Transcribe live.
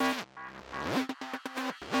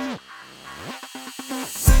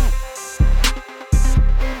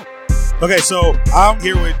Okay, so I'm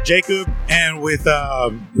here with Jacob and with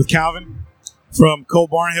Calvin from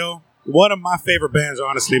Barnhill. One of my favorite bands,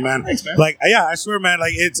 honestly, man. Thanks, man. Like, yeah, I swear, man.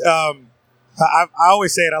 Like, it's I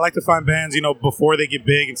always say it. I like to find bands, before they get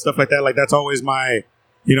big and stuff like that. Like, that's always my,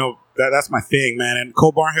 that's my thing, man. And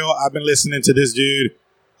Barnhill, I've been listening to this dude,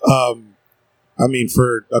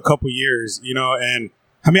 for a couple years, and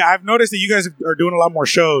I've noticed that you guys are doing a lot more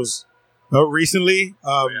shows recently.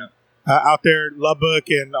 Out there, Lubbock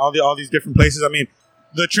and all these different places.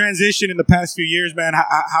 The transition in the past few years, man.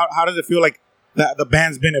 How does it feel like the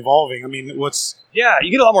band's been evolving? Yeah, you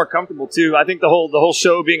get a lot more comfortable too. I think the whole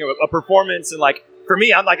show being a performance, and like for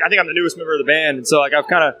me, I think I'm the newest member of the band, and so like I've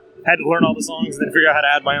kind of had to learn all the songs and then figure out how to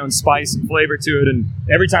add my own spice and flavor to it. And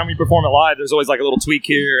every time we perform it live, there's always like a little tweak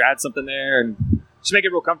here, add something there, and just make it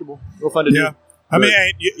real comfortable, real fun to do.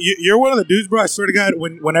 Hey, you're one of the dudes, bro. I swear to God,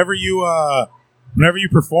 whenever you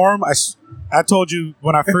perform, I told you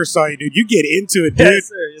when I first saw you, dude, you get into it, dude. Yes,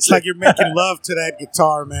 sir. Yes, it's like you're making love to that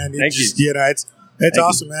guitar, man. Thank you. It's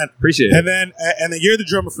awesome, man. Appreciate it. And then you're the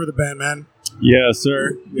drummer for the band, man. Yes,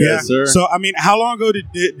 sir. Yes, sir. So, how long ago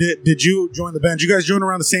did you join the band? Did you guys join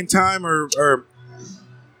around the same time, or?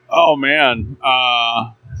 Oh man,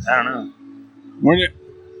 I don't know. When it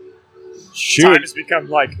Time has become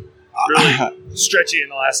like really stretchy in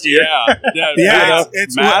the last year. Yeah.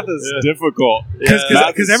 It's math is difficult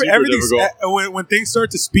because everything's when things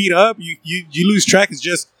start to speed up, you lose track. It's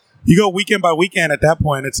just you go weekend by weekend. At that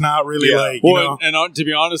point, it's not really And to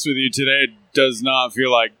be honest with you, today does not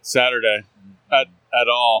feel like Saturday at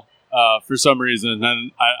all for some reason,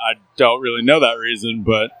 and I don't really know that reason,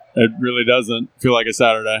 but it really doesn't feel like a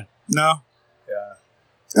Saturday. No.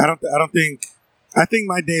 Yeah. I don't think. I think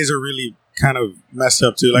my days are really kind of messed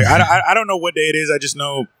up too. Like I don't know what day it is. I just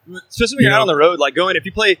know, especially when you're out on the road, like going. If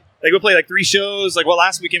you play, like we'll play like 3 shows. Like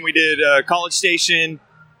last weekend we did College Station.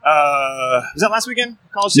 Was that last weekend?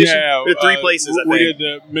 College Station. Yeah, we did 3 places. We did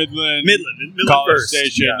the Midland College first.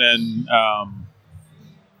 Station and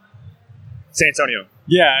San Antonio.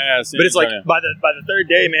 Yeah. But it's like by the third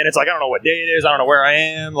day, man. It's like I don't know what day it is. I don't know where I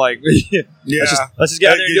am. Like, let's just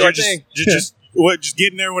get out there and do our thing. Just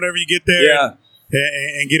get in there whenever you get there. Yeah.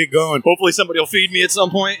 And get it going. Hopefully somebody will feed me at some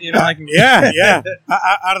point. I can. Yeah.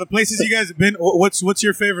 Out of the places you guys have been, what's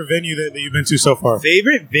your favorite venue that you've been to so far?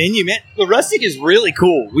 Favorite venue, man. The Rustic is really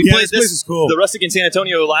cool. We played this place is cool. The Rustic in San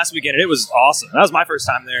Antonio last weekend, and it was awesome. That was my first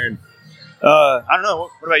time there. And I don't know.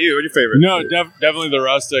 What about you? What's your favorite? No, definitely the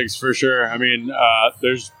Rustics for sure.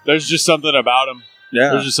 There's just something about them. Yeah.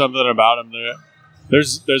 There's just something about them.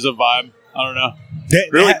 There's a vibe. I don't know.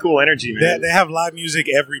 Really cool energy, man. They have live music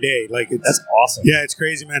every day. That's awesome. Yeah, it's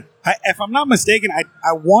crazy, man. If I'm not mistaken,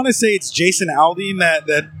 I want to say it's Jason Aldean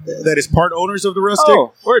that is part owners of the Rustic,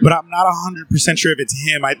 but I'm not 100% sure if it's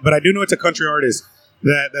him. But I do know it's a country artist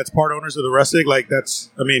that's part owners of the Rustic. Like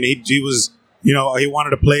he was, he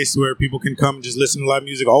wanted a place where people can come and just listen to live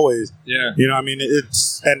music always. Yeah.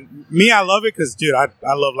 And me, I love it because, dude, I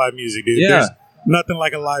love live music, dude. Yeah. There's nothing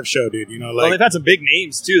like a live show, dude. Well, they've had some big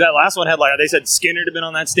names too. That last one had they said Skinner had been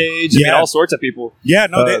on that stage. All sorts of people. Yeah,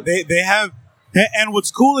 no, they have. And what's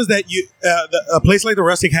cool is that a place like the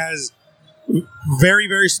Rustic has very,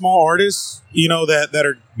 very small artists, that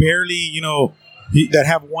are barely, that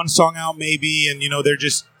have one song out maybe, and they're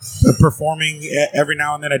just performing every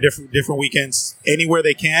now and then at different weekends anywhere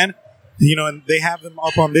they can, and they have them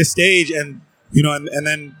up on this stage, and and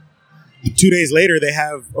then 2 days later they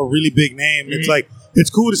have a really big name. Mm-hmm. It's like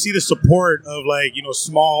it's cool to see the support of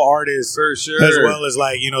small artists for sure, as well as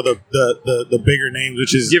the bigger names,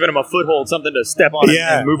 which is giving them a foothold, something to step on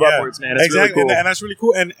and move upwards, man. It's exactly, really cool. And that's really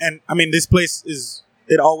cool. And this place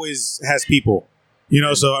it always has people,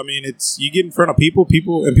 So it's you get in front of people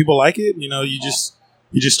like it. You just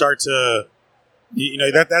start to,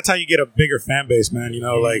 that's how you get a bigger fan base, man.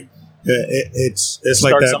 It's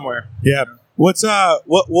like that somewhere. Yeah. What's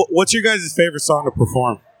your guys' favorite song to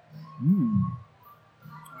perform?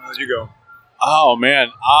 How'd you go? Oh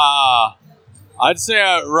man, I'd say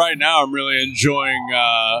right now I'm really enjoying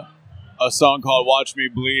a song called "Watch Me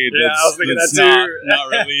Bleed." Yeah, I was thinking that too. Not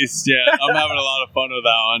released yet. I'm having a lot of fun with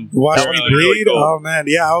that one. Watch Me Bleed. Really cool. Oh man,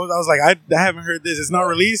 yeah. I was like, I haven't heard this. It's not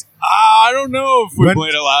released. I don't know if we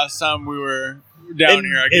played it last time we were down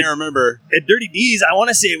here. I can't remember. At Dirty D's, I want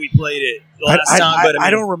to say we played it last time, but I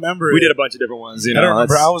don't remember. We did a bunch of different ones. I don't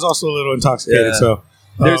remember. I was also a little intoxicated, so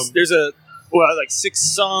there's 6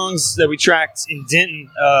 songs that we tracked in Denton,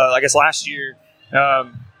 I guess last year,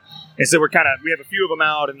 and so we have a few of them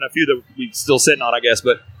out and a few that we still sitting on, I guess.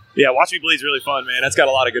 But yeah, Watch Me Bleed's really fun, man. That's got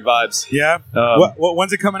a lot of good vibes. Yeah.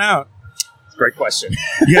 When's it coming out? Great question.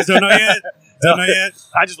 You guys don't know yet? Don't know yet.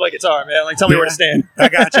 I just play guitar, man. Like, tell me where to stand. I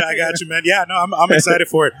got you, man. Yeah, no, I'm excited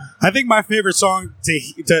for it. I think my favorite song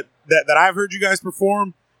that I've heard you guys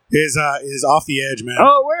perform is Off the Edge, man.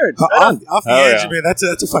 Oh, word. Off the Edge, man. That's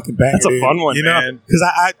a fucking banger. That's a fun one, you know? man. Because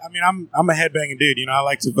I mean, I'm a headbanging dude. You know, I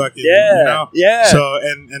like to fucking, Yeah, you know? yeah. So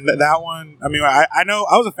and that one, I mean, I know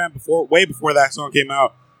I was a fan way before that song came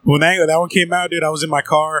out. When that one came out, dude, I was in my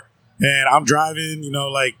car and I'm driving. You know,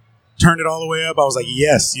 like turned it all the way up. I was like,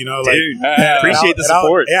 yes, you know, like dude, appreciate the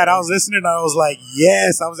support. And I was listening. And I was like,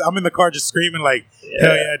 yes. I'm in the car just screaming like,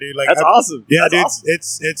 hell yeah, dude. Like that's awesome. Yeah, that's dude.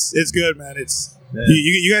 Awesome. It's good, man. It's. Yeah.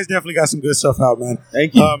 You guys definitely got some good stuff out, man.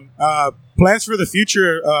 Thank you. Plans for the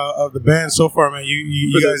future of the band so far, man.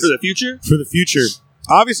 You guys for the future. For the future,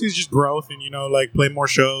 obviously it's just growth and like play more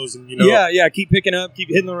shows and Yeah. Keep picking up, keep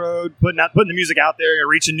hitting the road, putting the music out there,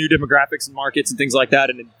 reaching new demographics and markets and things like that,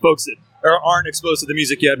 and then folks that aren't exposed to the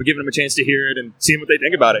music yet, but giving them a chance to hear it and seeing what they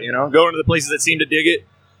think about it. Going to the places that seem to dig it.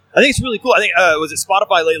 I think it's really cool. I think was it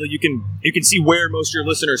Spotify lately? You can see where most of your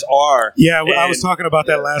listeners are. Yeah, I was talking about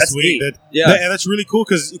that last week. That's really cool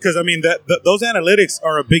because I mean those analytics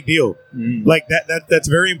are a big deal. Mm. Like that's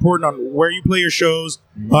very important on where you play your shows,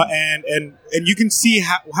 and you can see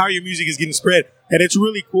how your music is getting spread, and it's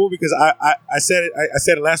really cool because I said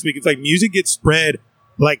it last week. It's like music gets spread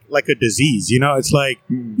like a disease. It's like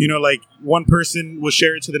like one person will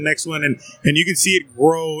share it to the next one, and you can see it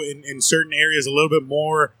grow in certain areas a little bit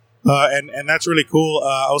more. And that's really cool.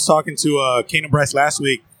 I was talking to Kane and Bryce last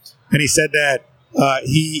week, and he said that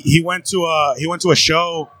he went to a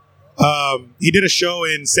show. He did a show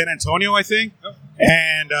in San Antonio, I think,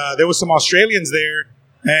 and there was some Australians there,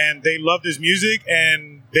 and they loved his music,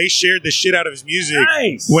 and they shared the shit out of his music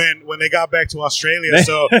when they got back to Australia.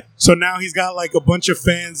 So now he's got like a bunch of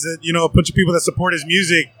fans that a bunch of people that support his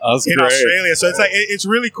music in Australia. So it's like it's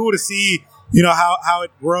really cool to see how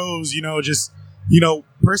it grows. Just.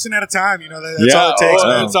 Person at a time. That's all it takes.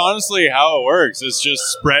 Man. It's honestly how it works. It's just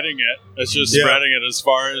spreading it. It's just spreading it as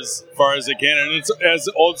far as it can. And it's as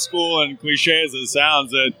old school and cliche as it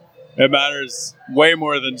sounds. It matters way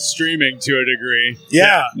more than streaming to a degree.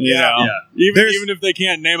 Yeah. Even if they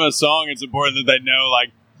can't name a song, it's important that they know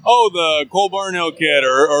the Cole Barnhill kid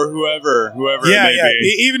or whoever it may be.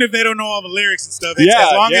 Even if they don't know all the lyrics and stuff.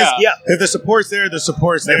 As long as if the support's there, the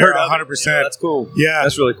support's there 100%. Yeah, that's cool. Yeah.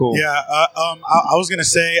 That's really cool. Yeah. I was gonna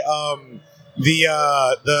say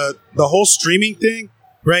the whole streaming thing,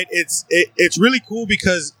 right? It's really cool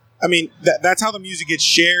because I mean that's how the music gets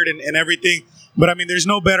shared and everything. But I mean, there's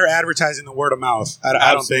no better advertising than word of mouth. I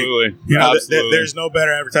don't think. Absolutely. There's no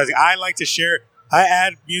better advertising. I like to share. I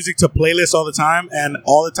add music to playlists all the time, and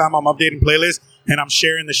all the time I'm updating playlists, and I'm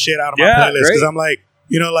sharing the shit out of my playlist because I'm like,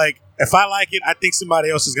 if I like it, I think somebody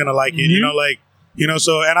else is gonna like it.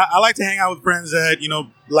 So and I like to hang out with friends that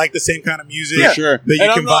like the same kind of music. For sure. That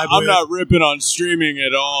you can vibe with. I'm not ripping on streaming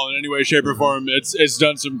at all in any way, shape, or form. It's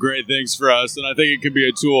done some great things for us, and I think it can be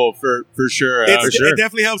a tool for sure. It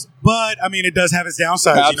definitely helps, but I mean, it does have its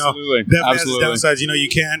downsides. Absolutely. Definitely has its downsides. You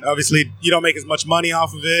can't obviously you don't make as much money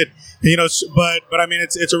off of it. But I mean,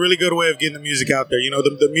 it's a really good way of getting the music out there.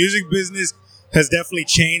 The music business has definitely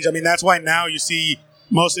changed. I mean, that's why now you see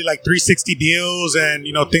mostly like 360 deals and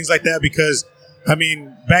things like that because. I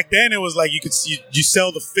mean, back then it was like you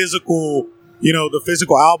sell the physical, the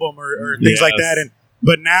physical album or things like that,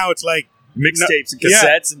 but now it's like mixtapes and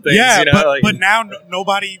cassettes and things. Yeah, but now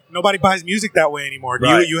nobody buys music that way anymore.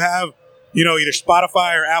 Right. You have either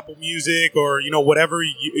Spotify or Apple Music or whatever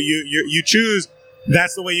you choose.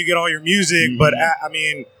 That's the way you get all your music. Mm-hmm. But I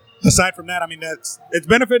mean, aside from that, I mean it's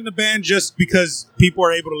benefiting the band just because people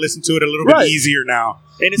are able to listen to it a little bit easier now.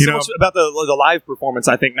 And it's so much about the live performance,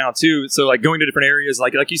 I think, now, too. So, going to different areas,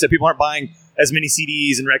 like you said, people aren't buying as many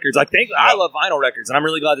CDs and records. I love vinyl records, and I'm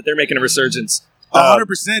really glad that they're making a resurgence. 100%,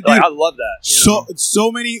 dude. I love that.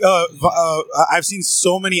 So many. I've seen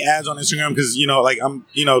so many ads on Instagram because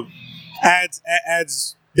ads.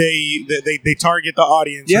 They target the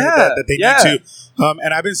audience that they need to.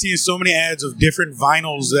 And I've been seeing so many ads of different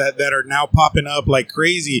vinyls that are now popping up like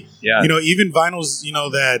crazy. Yeah. Even vinyls.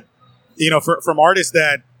 That. From artists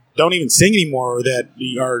that don't even sing anymore or that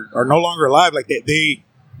are no longer alive, like they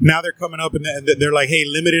now they're coming up and they're like, hey,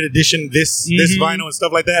 limited edition this vinyl and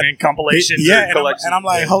stuff like that, and compilations, and I'm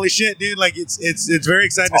like, holy shit, dude! Like it's very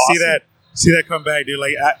exciting to see that come back, dude.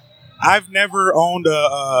 Like I've never owned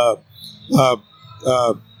a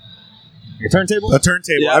turntable. A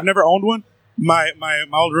turntable. Yeah. I've never owned one. My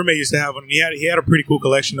old roommate used to have one. And he had a pretty cool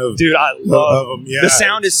collection of I love them. Yeah, the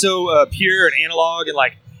sound is so pure and analog and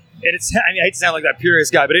like. And I hate to sound like that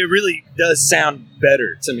purist guy, but it really does sound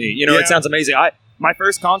better to me. It sounds amazing. my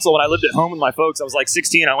first console when I lived at home with my folks, I was like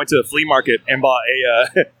 16. I went to a flea market and bought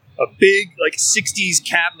a big like 60s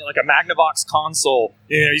cabinet, like a Magnavox console.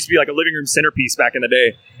 You know, it used to be like a living room centerpiece back in the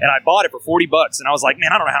day. And I bought it for $40. And I was like,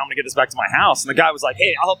 man, I don't know how I'm gonna get this back to my house. And the guy was like,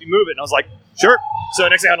 hey, I'll help you move it. And I was like, sure. So the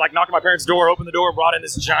next thing I'd like knock on my parents' door, open the door, and brought in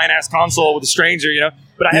this giant ass console with a stranger, you know.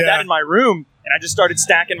 But I had that in my room. And I just started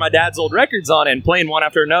stacking my dad's old records on it and playing one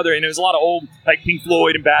after another. And it was a lot of old, like Pink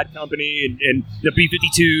Floyd and Bad Company and the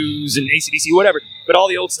B-52s and AC/DC, whatever. But all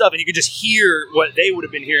the old stuff. And you could just hear what they would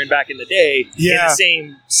have been hearing back in the day in the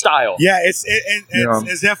same style. Yeah, it's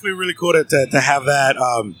definitely really cool to have that.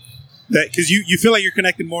 That because you feel like you're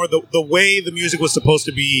connected more the way the music was supposed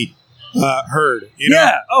to be heard. You know?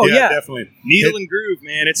 Yeah. Oh, yeah. Definitely. Needle and groove,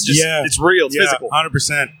 man. It's just, it's real. It's physical.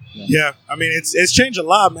 100%. Yeah, I mean it's changed a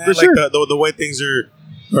lot, man. For like sure. the way things are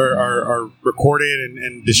recorded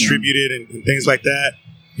and distributed and things like that.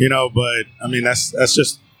 You know, but I mean that's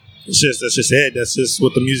just it. That's just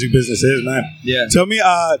what the music business is, man. Yeah. Tell me.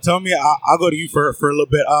 I'll go to you for a little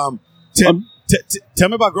bit. Tell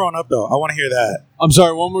me about growing up, though. I want to hear that. I'm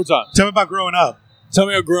sorry, one more time. Tell me about growing up. Tell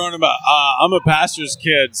me about growing up. I'm a pastor's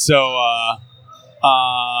kid, so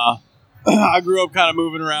I grew up kind of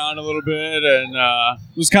moving around a little bit and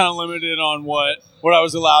was kind of limited on what I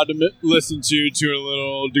was allowed to listen to a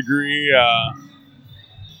little degree.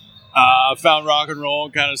 Found rock and roll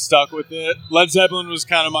and kind of stuck with it. Led Zeppelin was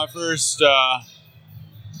kind of my first,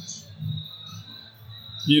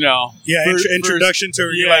 introduction to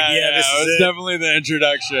it. This is it was definitely the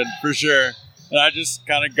introduction for sure. And I just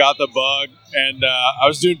kind of got the bug, and I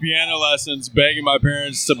was doing piano lessons, begging my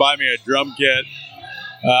parents to buy me a drum kit.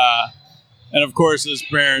 And of course, as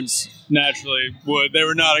parents naturally would, they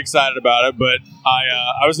were not excited about it. But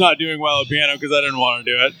I was not doing well at piano because I didn't want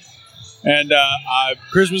to do it. And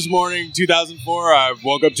Christmas morning, 2004, I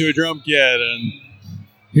woke up to a drum kit, and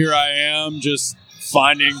here I am, just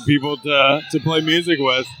finding people to play music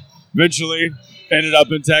with. Eventually, ended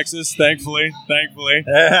up in Texas. Thankfully,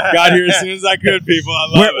 got here as soon as I could. People, I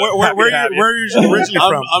love it. Where are you originally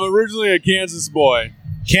from? I'm originally a Kansas boy.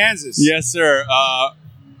 Kansas, yes, sir.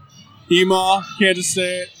 Emaw, Kansas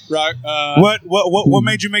State. Rock. What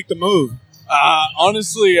made you make the move?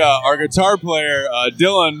 Honestly, our guitar player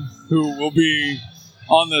Dylan, who will be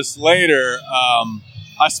on this later,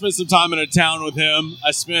 I spent some time in a town with him.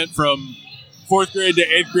 I spent from 4th grade to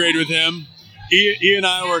 8th grade with him. He and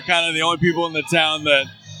I were kind of the only people in the town that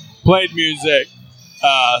played music,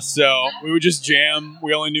 so we would just jam.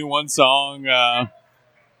 We only knew one song. It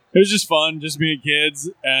was just fun, just being kids,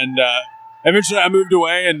 and eventually I moved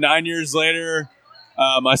away, and 9 years later,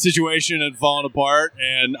 my situation had fallen apart,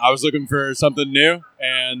 and I was looking for something new,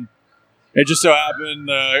 and it just so happened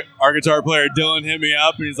our guitar player Dylan hit me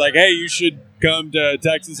up, and he's like, hey, you should come to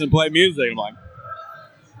Texas and play music. I'm like,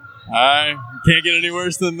 I can't get any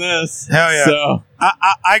worse than this. Hell yeah. So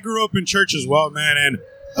I grew up in church as well, man, and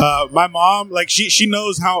my mom, like, she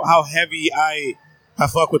knows how heavy I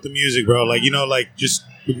fuck with the music, bro. Like, you know, like, just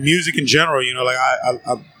music in general, you know, like,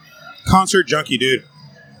 I'm concert junkie, dude.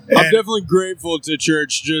 And I'm definitely grateful to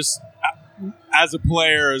church just as a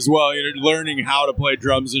player as well, you know, learning how to play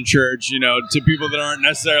drums in church, you know, to people that aren't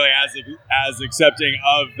necessarily as accepting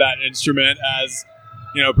of that instrument as,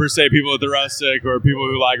 you know, per se people at the Rustic or people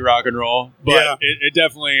who like rock and roll. But it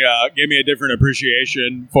definitely gave me a different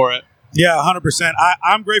appreciation for it. Yeah, 100%.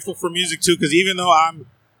 I'm grateful for music too, because even though I'm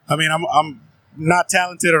not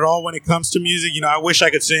talented at all when it comes to music. You know, I wish I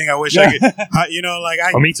could sing. I wish I could, you know, like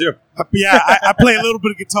Oh, me too. I play a little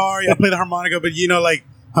bit of guitar. I play the harmonica, but you know, like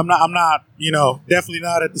I'm not, you know, definitely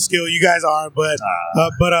not at the skill you guys are. But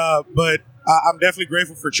I'm definitely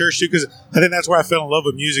grateful for church too, because I think that's where I fell in love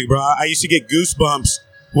with music, bro. I used to get goosebumps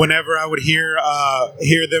whenever I would hear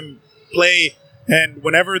them play, and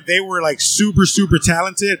whenever they were like super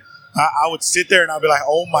talented, I would sit there and I'd be like,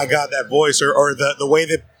 oh my god, that voice, or the way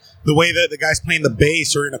that the guys playing the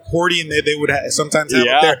bass or an accordion they would sometimes have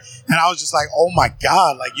up there, and I was just like, oh my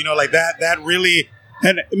god, like, you know, like that really.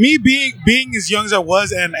 And me being as young as I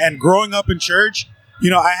was and growing up in church, you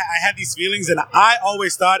know, I had these feelings, and I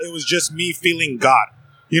always thought it was just me feeling God,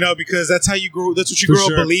 you know, because that's how you grow. That's what you grow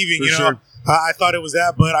up believing, you know. I thought it was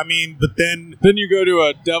that, but then you go to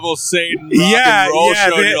a Devil Satan rock and roll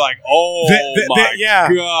show, and you're like, oh my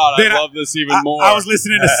god, I love this even more. I was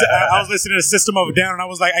listening to System of a Down, and I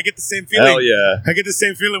was like, I get the same feeling. Hell yeah, I get the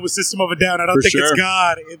same feeling with System of a Down. I don't think it's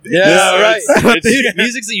God. Right. Dude,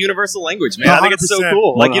 music's a universal language, man. 100%. I think it's so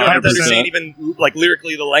cool. Like, you don't have to understand even like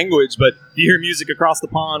lyrically the language, but you hear music across the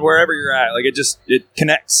pond wherever you're at, like it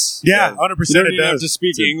connects. Yeah, 100%. You don't even have to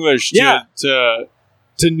speak English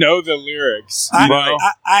to know the lyrics.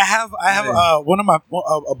 I have one of my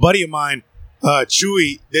a buddy of mine.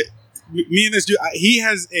 Chewy, me and this dude, he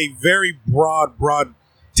has a very broad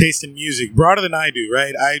taste in music, broader than I do.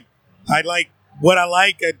 Right? I like what I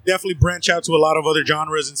like. I definitely branch out to a lot of other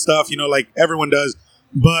genres and stuff. Like everyone does,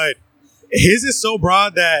 but his is so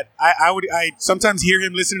broad that I sometimes hear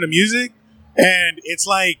him listening to music, and it's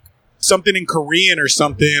like something in Korean or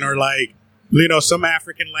something, or like some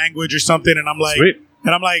African language or something, and I'm like, Sweet.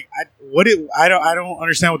 And I'm like, I don't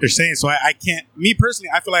understand what they're saying, so I can't. Me personally,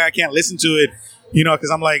 I feel like I can't listen to it, because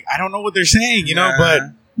I'm like, I don't know what they're saying,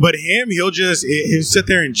 But him, he'll sit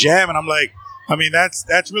there and jam, and I'm like, I mean,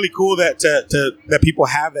 that's really cool that that people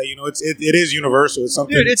have that. It is universal. It's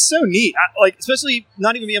something. Dude, it's so neat. Especially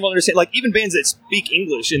not even being able to understand, like even bands that speak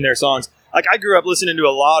English in their songs. Like I grew up listening to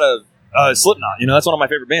a lot of Slipknot. That's one of my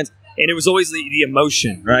favorite bands. And it was always the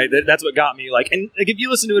emotion, right? That's what got me. And if you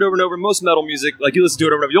listen to it over and over, most metal music, like you listen to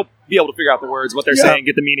it over and over, you'll be able to figure out the words, what they're saying,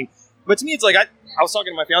 get the meaning. But to me, it's like I was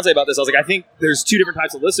talking to my fiance about this. I was like, I think there's two different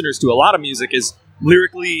types of listeners to a lot of music: is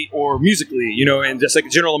lyrically or musically, and just like a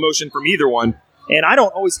general emotion from either one. And I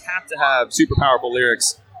don't always have to have super powerful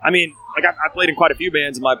lyrics. I mean, like I played in quite a few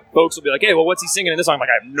bands, and my folks will be like, "Hey, well, what's he singing in this song?" I'm like,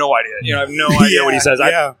 I have no idea. I have no idea what he says.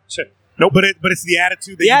 Nope. But it's the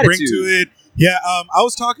attitude that you bring to it. Yeah, I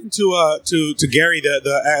was talking to Gary,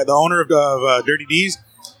 the owner of Dirty D's,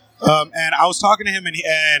 and I was talking to him,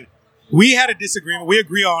 and we had a disagreement. We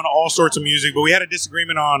agree on all sorts of music, but we had a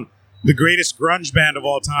disagreement on the greatest grunge band of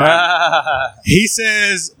all time. He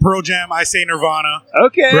says Pearl Jam, I say Nirvana.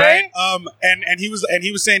 Okay, right? And he was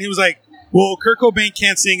saying, he was like, well, Kurt Cobain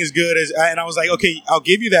can't sing as good as, and I was like, okay, I'll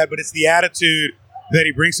give you that, but it's the attitude that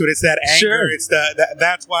he brings to it. It's that anger. Sure. It's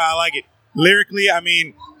that's why I like it. Lyrically, I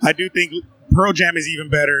mean, I do think Pearl Jam is even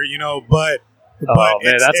better, but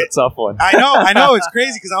man, that's a tough one. I know, it's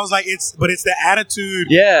crazy because I was like, it's the attitude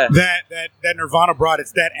that Nirvana brought.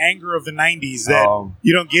 It's that anger of the '90s that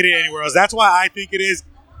you don't get it anywhere else. That's why I think it is.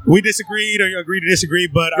 We disagreed or agree to disagree,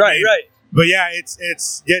 but right. But yeah,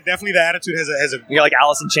 it's definitely the attitude has a. You got like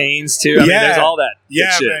Alice in Chains too. I mean, there's all that.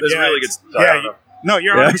 Yeah, shit. man, There's really good stuff. Yeah, no,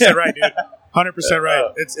 you're 100% right, dude. 100%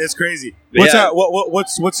 right. It's crazy. What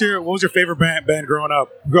was your favorite band growing up?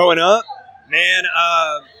 Growing up, man.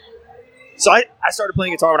 So I started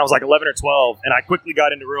playing guitar when I was like 11 or 12, and I quickly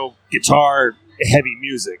got into real guitar heavy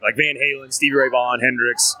music, like Van Halen, Stevie Ray Vaughan,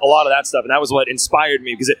 Hendrix, a lot of that stuff, and that was what inspired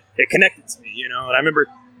me because it connected to me, And I remember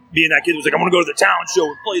being that kid who was like, I want to go to the talent show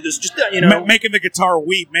and play this, just making the guitar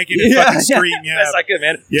weep, making it fucking scream, best I could,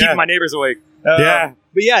 man, keeping my neighbors awake.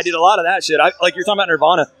 But yeah, I did a lot of that shit. Like you're talking about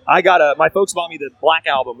Nirvana, I got my folks bought me the Black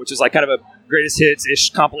Album, which is like kind of a greatest hits-ish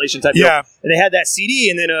compilation type deal. And they had that CD,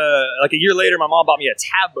 and then like a year later, my mom bought me a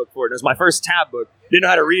tab book for it. It was my first tab book. Didn't know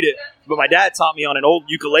how to read it, but my dad taught me on an old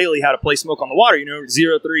ukulele how to play Smoke on the Water,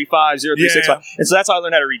 035, 0365. And so that's how I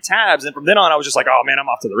learned how to read tabs. And from then on, I was just like, oh man, I'm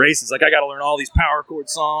off to the races. Like I got to learn all these power chord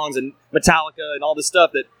songs and Metallica and all this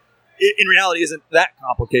stuff that in reality isn't that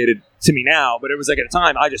complicated to me now, but it was like at a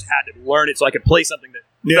time I just had to learn it so I could play something that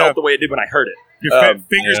felt the way it did when I heard it. Your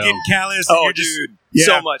fingers getting callous. Oh, dude,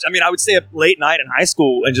 so much. I mean, I would stay up late night in high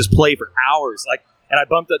school and just play for hours. And I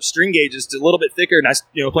bumped up string gauges to a little bit thicker, and I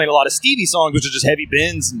playing a lot of Stevie songs, which are just heavy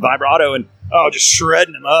bends and vibrato, and just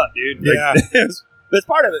shredding them up, dude. That's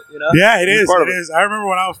part of it, Yeah, it is. It is. I remember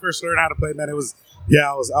when I was first learning how to play, man. It was.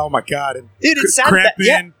 I was. Oh my god! And it sounded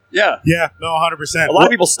cramping. Yeah. No, 100%. A lot of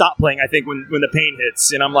people stop playing, I think, when the pain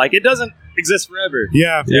hits, and I'm like, it doesn't exist forever.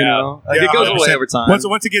 It goes away over time.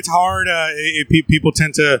 Once it gets hard, people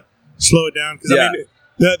tend to slow it down because I mean,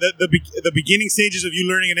 the beginning stages of you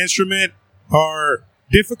learning an instrument are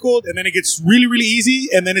difficult, and then it gets really, really easy,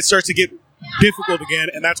 and then it starts to get difficult again,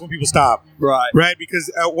 and that's when people stop. Right,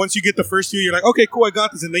 because once you get the first few, you're like, okay, cool, I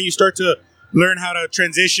got this, and then you start to learn how to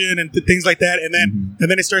transition and things like that, and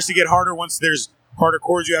then it starts to get harder once there's harder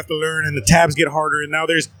chords you have to learn, and the tabs get harder, and now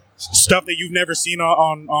there's stuff that you've never seen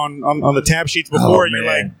on the tab sheets before, and you're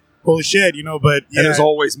like, holy shit, but and there's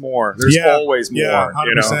always more. There's always more.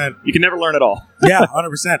 100%. You can never learn it all.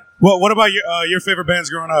 100%. Well, what about your favorite bands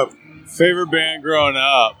growing up? Favorite band growing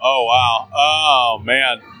up? Oh wow. Oh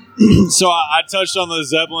man. So I touched on the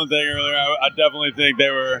Zeppelin thing earlier. I definitely think they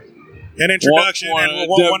were an introduction and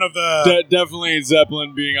one of the definitely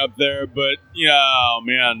Zeppelin being up there, but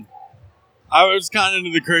man. I was kind of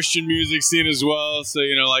into the Christian music scene as well, so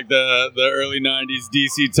like the early '90s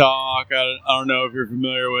DC Talk. I don't know if you're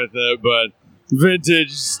familiar with it, but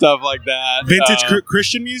vintage stuff like that. Vintage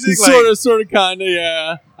Christian music, sort of, kind of,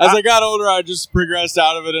 yeah. As I got older, I just progressed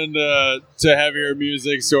out of it into heavier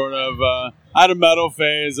music, sort of. I had a metal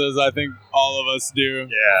phase, as I think all of us do,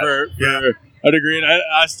 for a degree, and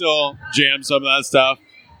I still jam some of that stuff.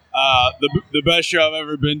 The best show I've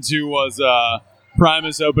ever been to was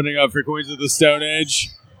Primus opening up for Queens of the Stone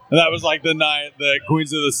Age, and that was like the night that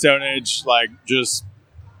Queens of the Stone Age like just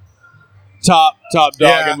top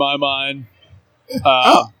dog in my mind.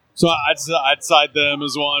 So I'd cite them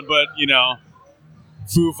as one, but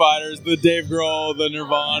Foo Fighters, the Dave Grohl, the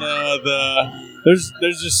Nirvana,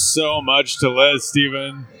 there's just so much to list,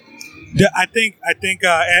 Steven. Yeah, I think,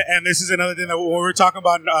 and this is another thing that when we're talking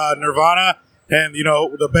about Nirvana and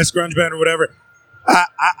the best grunge band or whatever,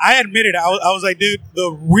 I admit it. I was like, dude,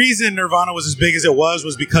 the reason Nirvana was as big as it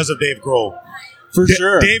was because of Dave Grohl. For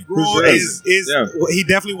sure. Dave Grohl is he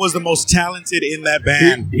definitely was the most talented in that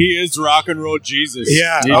band. He is rock and roll Jesus.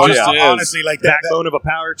 Yeah, he honestly, like that backbone of a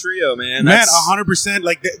power trio, man. Man, 100%.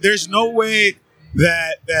 Like, there's no way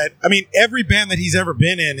that I mean, every band that he's ever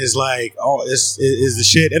been in is like, oh, this is the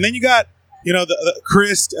shit. And then you got the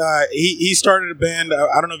Chris. He started a band.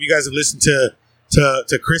 I don't know if you guys have listened to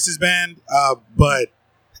Chris's band, but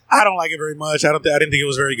I don't like it very much. I didn't think it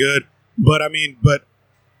was very good. But I mean,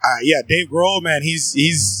 yeah, Dave Grohl, man, he's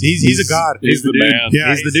a god. He's the man. Yeah,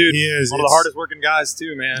 he's the dude. He is one of the hardest working guys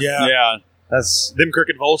too, man. Yeah. That's them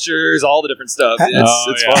Crooked Vultures, all the different stuff.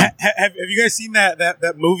 It's fun. Have you guys seen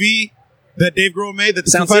that movie that Dave Grohl made, that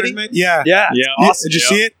the Sound Foo Fighters City? made? Yeah. Awesome. Did you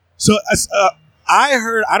see it? So I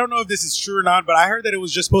heard, I don't know if this is true or not, but I heard that it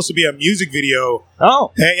was just supposed to be a music video.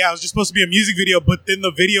 Oh. Yeah, it was just supposed to be a music video, but then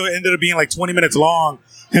the video ended up being like 20 minutes long.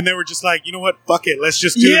 And they were just like, you know what? Fuck it. Let's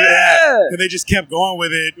just do that. And they just kept going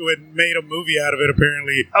with it and made a movie out of it,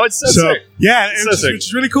 apparently. Oh, it's so sick. Yeah, It's which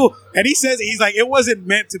is really cool. And he says, he's like, it wasn't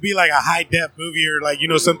meant to be like a high-def movie or like,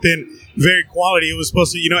 something very quality. It was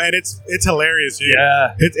supposed to, and it's hilarious, dude.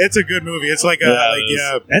 Yeah. It's a good movie. It's like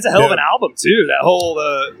It's a hell of an album, too. That whole,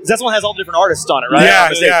 that's the one that has all the different artists on it, right?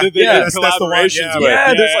 That's the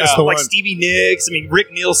one. There's like Stevie Nicks,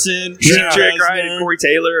 Rick Nielsen, Jake Wright, and Corey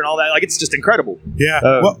Taylor and all that. Like, it's just incredible.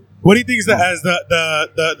 Yeah. What do you think is as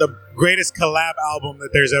the greatest collab album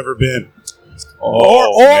that there's ever been? Or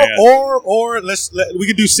we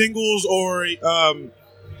could do singles or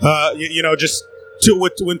just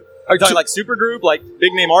when. Are you talking like supergroup, like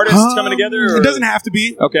big name artists coming together? Or? It doesn't have to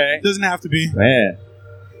be. Okay, it doesn't have to be. Man,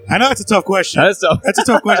 I know that's a tough question. That's a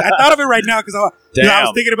tough question. I thought of it right now because I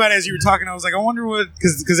was thinking about it as you were talking. I was like, I wonder what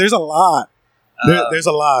because there's a lot. There's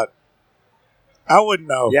a lot. I wouldn't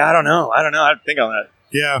know. Yeah, I don't know. I have to think on that.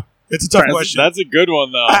 Yeah. It's a tough question. That's a good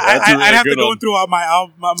one, though. I'd have to go through all my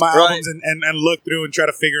albums and look through and try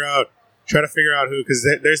to figure out who, because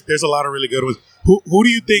there's a lot of really good ones. Who do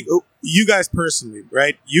you think, you guys personally,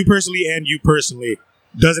 right? You personally and you personally,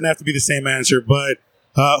 doesn't have to be the same answer, but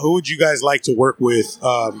who would you guys like to work with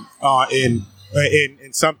in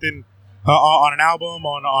something, on an album,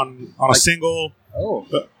 on a single? Oh,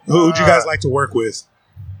 who would you guys like to work with?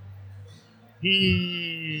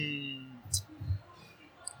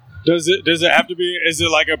 Does it have to be? Is it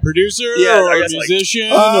like a producer or a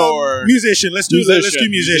musician or musician? Let's do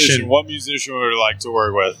musician. What musician would you like to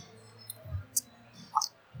work with?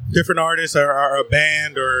 Different artists or a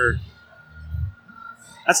band or.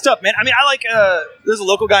 That's tough, man. I like. There's a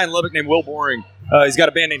local guy in Lubbock named Will Boring. He's got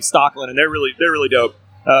a band named Stockland, and they're really dope.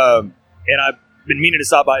 And I've been meaning to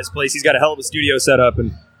stop by his place. He's got a hell of a studio set up,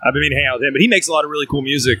 and I've been meaning to hang out with him. But he makes a lot of really cool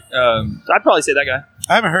music. I'd probably say that guy.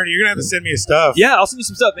 I haven't heard it. You're gonna have to send me his stuff. Yeah, I'll send you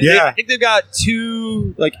some stuff. Man. Yeah. I think they've got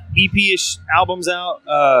 2 like EP-ish albums out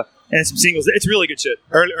and some singles. It's really good shit.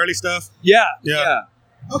 Early stuff. Yeah.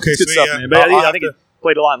 Okay, good stuff, man. But I think it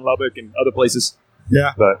played a lot in Lubbock and other places.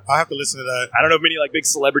 Yeah, but I'll have to listen to that. I don't know many like big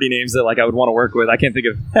celebrity names that like I would want to work with. I can't think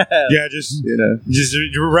of. Yeah, just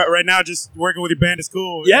right now, just working with your band is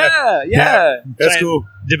cool. Yeah. That's cool.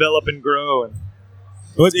 Develop and grow. And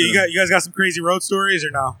you guys got some crazy road stories or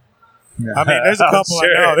no? I mean, there's a couple I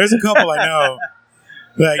know. There's a couple I know.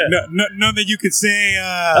 Like none that you could say.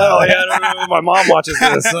 I don't know. My mom watches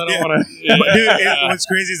this. So I don't want to. Dude, what's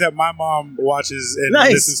crazy is that my mom watches and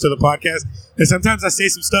listens to the podcast, and sometimes I say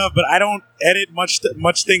some stuff, but I don't edit much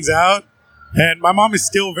things out. And my mom is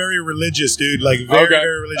still very religious, dude. Like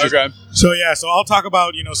very religious. Okay. So I'll talk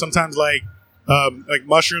about sometimes like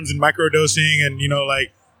mushrooms and microdosing, and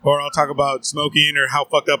or I'll talk about smoking or how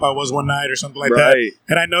fucked up I was one night or something like that.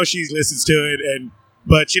 And I know she listens to it,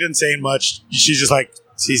 but she doesn't say much. She's just like,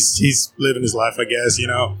 he's living his life, I guess,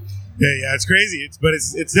 Yeah, it's crazy. It's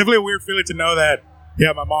definitely a weird feeling to know that.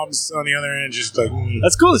 Yeah, my mom's on the other end, just like.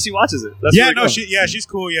 That's cool that she watches it. That's really cool. She's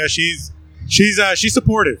cool. Yeah, she's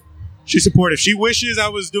supportive. She's supportive. She wishes I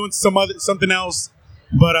was doing something else,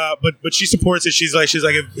 but she supports it. She's like,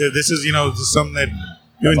 if this is this is something that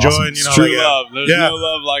you enjoy, awesome. and true love. There's no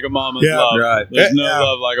love like a mama's love. Right. There's no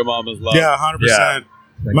love like a mama's love. Yeah, 100%.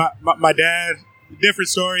 My dad, different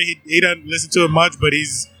story. He doesn't listen to it much, but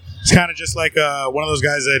he's it's kind of just like one of those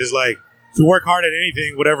guys that is like, if you work hard at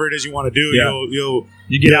anything, whatever it is you want to do, you'll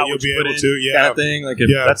get out, you'll be able to, kind of thing. Like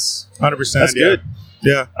that's 100%. That's good.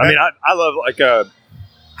 Yeah, I mean, I love like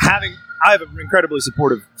having. I have an incredibly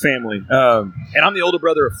supportive family, and I'm the older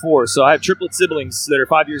brother of 4, so I have triplet siblings that are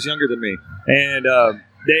 5 years younger than me, and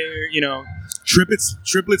they're triplet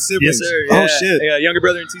siblings. Yes, sir. Yeah, oh shit. Yeah, younger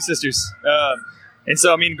brother and 2 sisters. And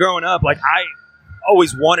so I mean, growing up, like I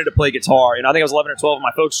always wanted to play guitar, and I think I was 11 or 12. And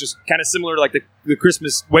my folks just kind of similar to like the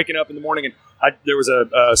Christmas waking up in the morning, and there was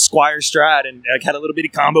a Squire Strat, and I had a little bitty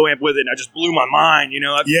combo amp with it, and I just blew my mind.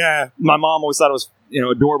 My mom always thought it was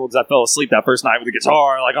adorable because I fell asleep that first night with the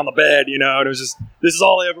guitar like on the bed, and it was just, this is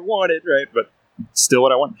all I ever wanted, right? But still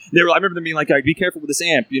what I want. I remember them being like, be careful with this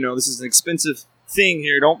amp, this is an expensive thing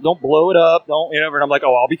here, don't blow it up, don't, and I'm like,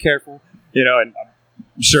 oh, I'll be careful, and I'm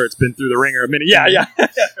sure it's been through the ringer a minute. Yeah.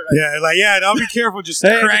 Right. I'll be careful, just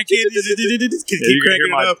crank it. Just keep cranking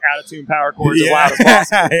it up. Out of tune power chords as loud as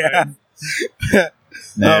possible. Right?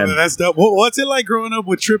 Man. Oh, that's dope. What's it like growing up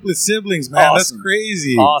with triplet siblings, man? Awesome. That's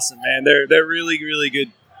crazy. Awesome, man. They're really, really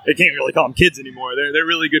good. They can't really call them kids anymore. They're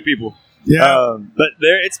really good people. Yeah. But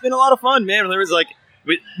it's been a lot of fun, man. There was like,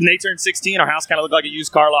 when they turned 16, our house kind of looked like a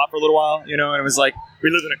used car lot for a little while, and it was like, we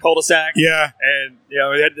lived in a cul-de-sac. Yeah. And,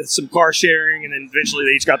 we had some car sharing, and then eventually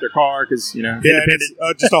they each got their car because, independent.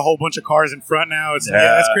 Just a whole bunch of cars in front now. It's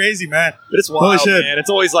that's crazy, man. But it's wild, man. It's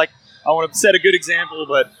always like, I want to set a good example,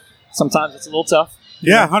 but sometimes it's a little tough.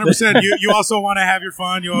 Yeah, 100%. You also want to have your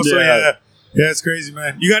fun. You also, yeah, it's crazy,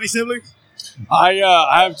 man. You got any siblings? I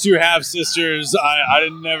have 2 half sisters. I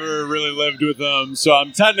never really lived with them, so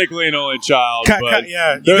I'm technically an only child. But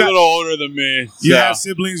they're a little older than me. So. You have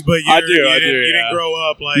siblings, but you didn't grow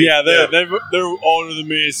up like. Yeah, they're older than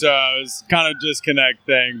me, so it was kind of disconnect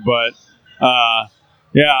thing. But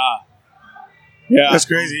yeah, that's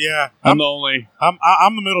crazy. Yeah, I'm the only.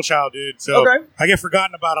 I'm the middle child, dude. So I get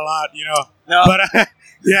forgotten about a lot, No. But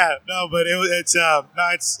but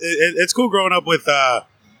it's cool growing up with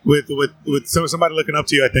somebody looking up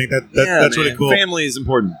to you. I think that's really cool. Family is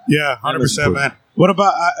important. Yeah, 100%, man. What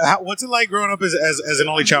about what's it like growing up as an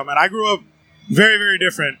only child, man? I grew up very, very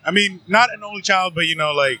different. I mean, not an only child, but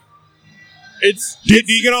like. Do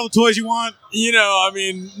you get all the toys you want? I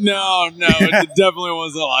mean, no, it definitely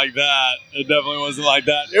wasn't like that. It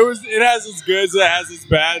has its goods, it has its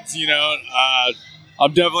bads.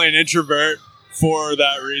 I'm definitely an introvert for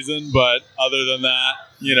that reason, but other than that,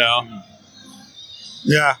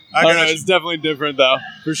 Yeah, I don't know. It's definitely different, though,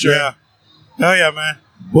 for sure. Yeah. Oh yeah, man.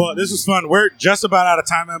 Well, this was fun. We're just about out of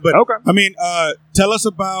time, man. But I mean, tell us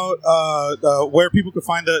about where people could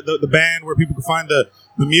find the band, where people could find the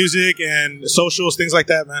music and socials, things like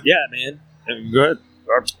that, man. Yeah, man. Go ahead.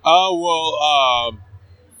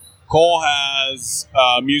 Cole has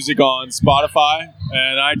music on Spotify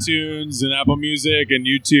and iTunes and Apple Music and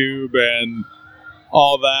YouTube and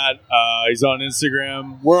all that. He's on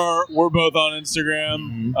Instagram. We're both on Instagram.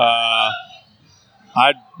 Mm-hmm.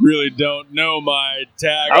 I really don't know my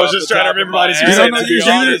tag. I was just trying to remember my name, to be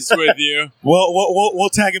honest with you. We'll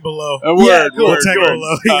tag it below. We'll tag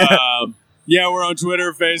it below. Yeah, we're on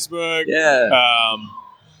Twitter, Facebook,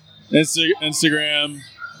 Instagram.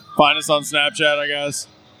 Find us on Snapchat, I guess.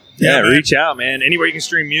 Yeah, reach out, man. Anywhere you can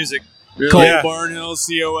stream music. Really. Cole Barnhill,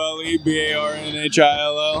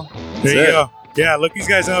 ColeBarnhill. There you go. Yeah, look these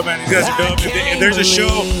guys up, man. These guys are dope. If there's a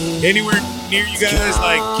show anywhere near you guys,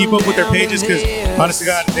 like, keep up with their pages because, honest to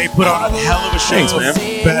God, they put on a hell of a show. Thanks, man.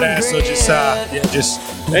 Badass. So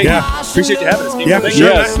appreciate you having us. Yeah, for sure.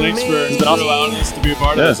 Yes, thanks for allowing us to be a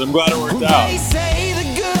part of this. I'm glad it worked out.